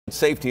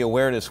Safety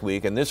Awareness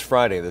Week, and this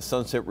Friday the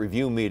Sunset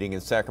Review meeting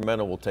in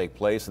Sacramento will take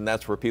place, and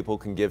that's where people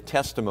can give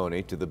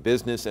testimony to the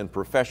Business and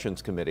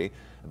Professions Committee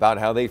about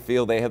how they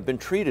feel they have been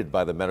treated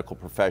by the medical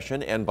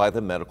profession and by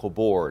the medical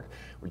board.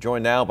 We're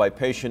joined now by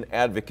patient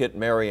advocate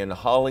Marian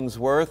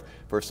Hollingsworth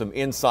for some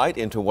insight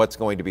into what's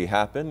going to be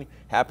happening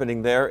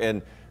there.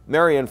 And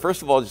Marian,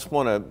 first of all, I just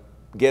want to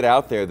get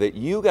out there that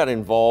you got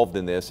involved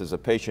in this as a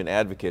patient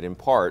advocate in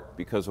part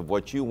because of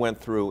what you went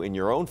through in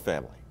your own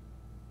family.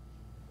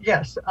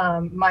 Yes,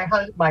 my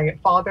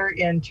father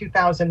in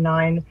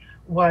 2009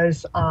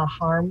 was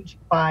harmed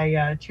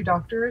by two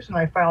doctors, and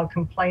I filed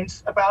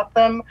complaints about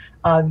them.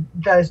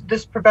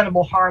 This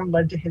preventable harm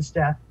led to his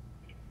death,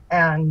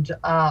 and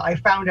I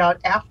found out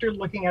after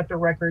looking at the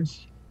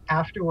records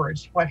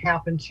afterwards what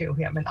happened to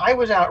him, and I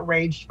was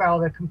outraged,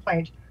 filed a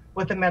complaint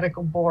with the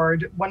medical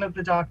board. One of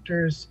the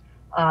doctors'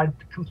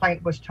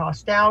 complaint was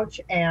tossed out,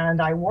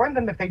 and I warned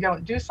them if they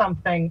don't do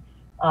something,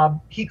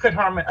 he could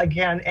harm it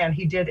again, and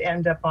he did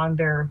end up on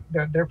their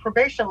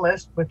probation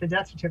list with the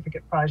death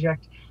certificate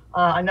project.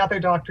 Another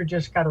doctor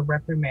just got a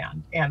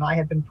reprimand, and I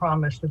had been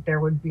promised that there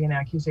would be an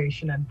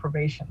accusation and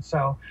probation.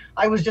 So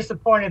I was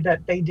disappointed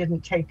that they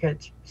didn't take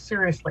it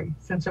seriously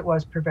since it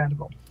was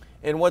preventable.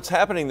 And what's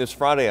happening this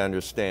Friday, I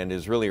understand,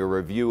 is really a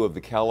review of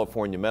the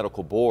California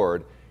Medical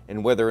Board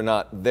and whether or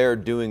not they're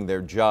doing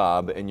their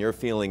job, and your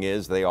feeling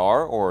is they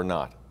are or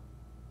not?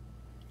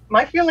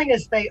 My feeling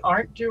is they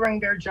aren't doing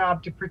their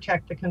job to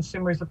protect the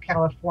consumers of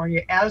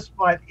California as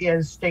what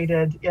is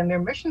stated in their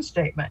mission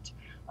statement.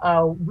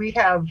 We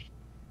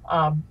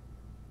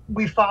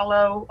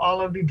follow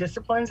all of the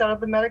disciplines out of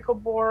the medical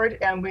board,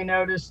 and we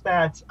notice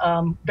that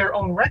their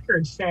own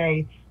records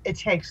say it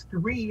takes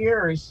 3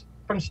 years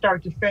from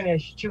start to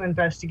finish to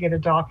investigate a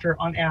doctor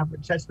on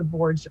average. That's the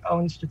board's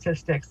own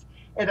statistics.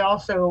 It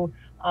also,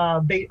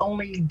 they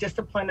only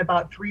discipline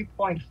about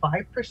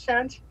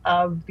 3.5%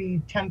 of the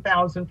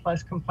 10,000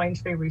 plus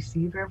complaints they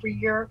receive every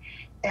year.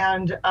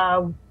 And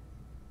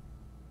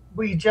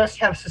we just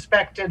have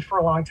suspected for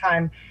a long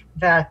time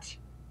that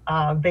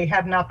they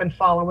have not been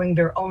following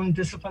their own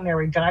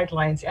disciplinary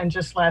guidelines. And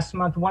just last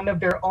month, one of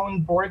their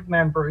own board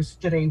members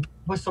did a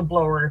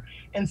whistleblower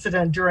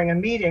incident during a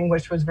meeting,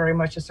 which was very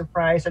much a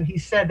surprise. And he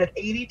said that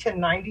 80 to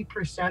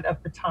 90% of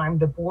the time,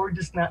 the board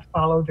does not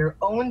follow their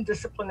own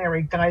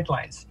disciplinary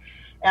guidelines,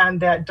 and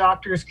that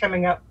doctors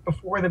coming up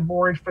before the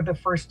board for the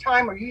first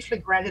time are usually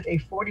granted a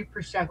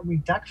 40%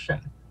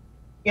 reduction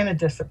in a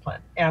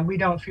discipline. And we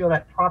don't feel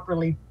that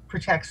properly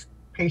protects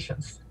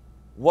patients.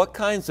 What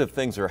kinds of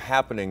things are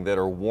happening that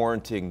are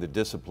warranting the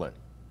discipline?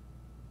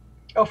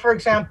 Oh, for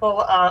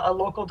example, a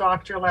local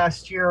doctor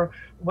last year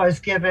was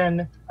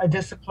given a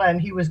discipline.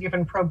 He was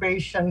given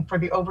probation for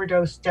the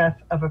overdose death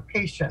of a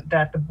patient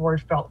that the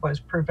board felt was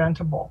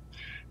preventable.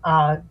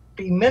 The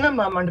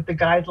minimum under the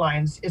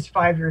guidelines is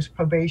 5 years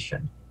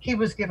probation. He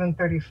was given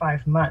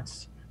 35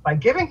 months. By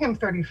giving him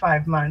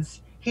 35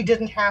 months, he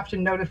didn't have to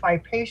notify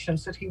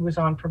patients that he was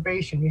on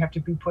probation. You have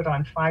to be put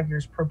on 5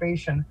 years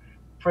probation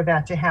for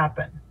that to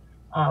happen.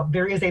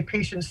 There is a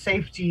patient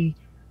safety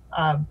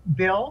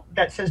bill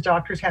that says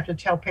doctors have to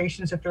tell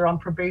patients if they're on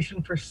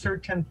probation for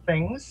certain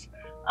things,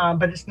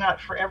 but it's not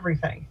for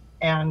everything.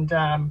 And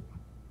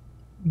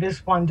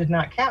this one did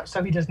not count,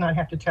 so he does not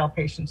have to tell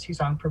patients he's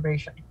on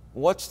probation.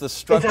 What's the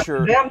structure? It's up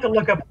to them to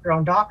look up their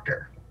own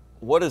doctor.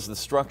 What is the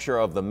structure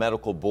of the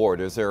medical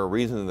board? Is there a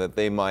reason that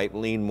they might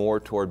lean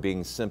more toward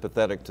being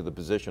sympathetic to the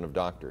position of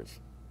doctors?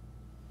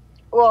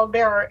 Well,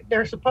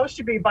 they're supposed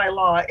to be by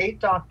law 8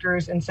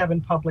 doctors and 7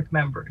 public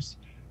members.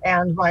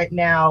 And right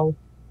now,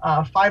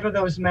 5 of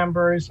those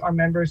members are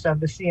members of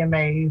the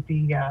CMA,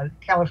 the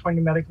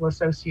California Medical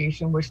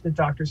Association, which is the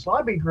doctors'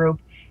 lobby group.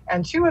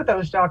 And 2 of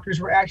those doctors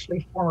were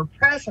actually former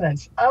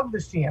presidents of the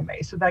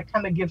CMA. So that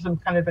kind of gives them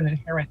kind of an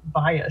inherent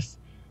bias.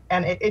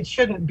 And it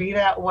shouldn't be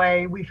that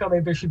way. We feel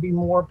that there should be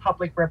more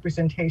public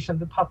representation.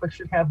 The public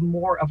should have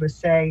more of a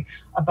say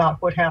about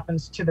what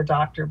happens to the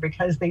doctor,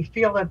 because they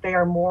feel that they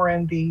are more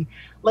in the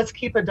let's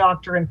keep a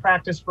doctor in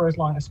practice for as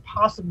long as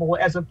possible,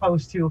 as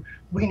opposed to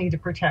we need to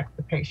protect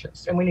the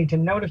patients and we need to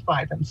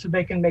notify them so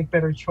they can make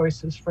better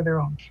choices for their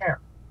own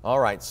care. All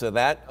right, so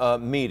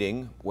that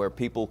meeting where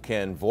people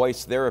can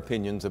voice their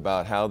opinions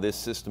about how this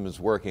system is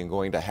working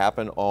going to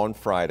happen on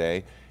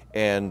Friday.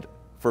 And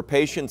for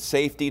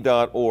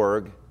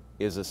patientsafety.org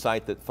is a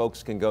site that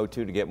folks can go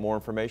to get more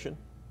information?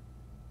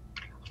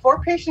 For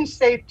Patient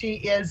Safety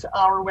is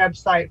our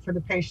website for the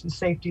Patient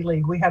Safety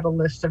League. We have a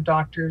list of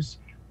doctors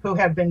who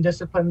have been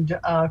disciplined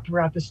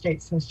throughout the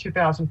state since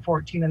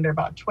 2014, and there are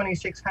about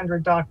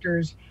 2,600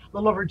 doctors. A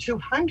little over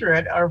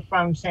 200 are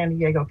from San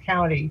Diego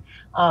County.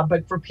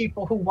 But for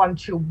people who want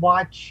to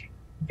watch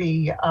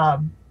the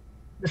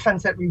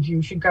Sunset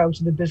Review, should go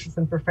to the Business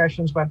and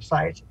Professions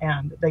website,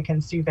 and they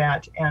can see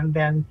that and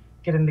then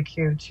get in the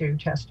queue to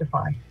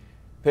testify.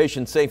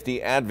 Patient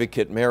safety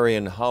advocate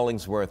Marian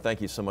Hollingsworth,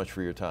 thank you so much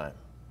for your time.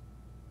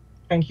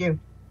 Thank you.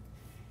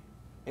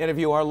 And if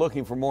you are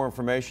looking for more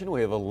information,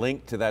 we have a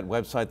link to that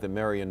website that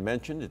Marian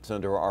mentioned. It's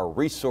under our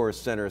Resource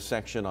Center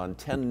section on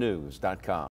 10news.com.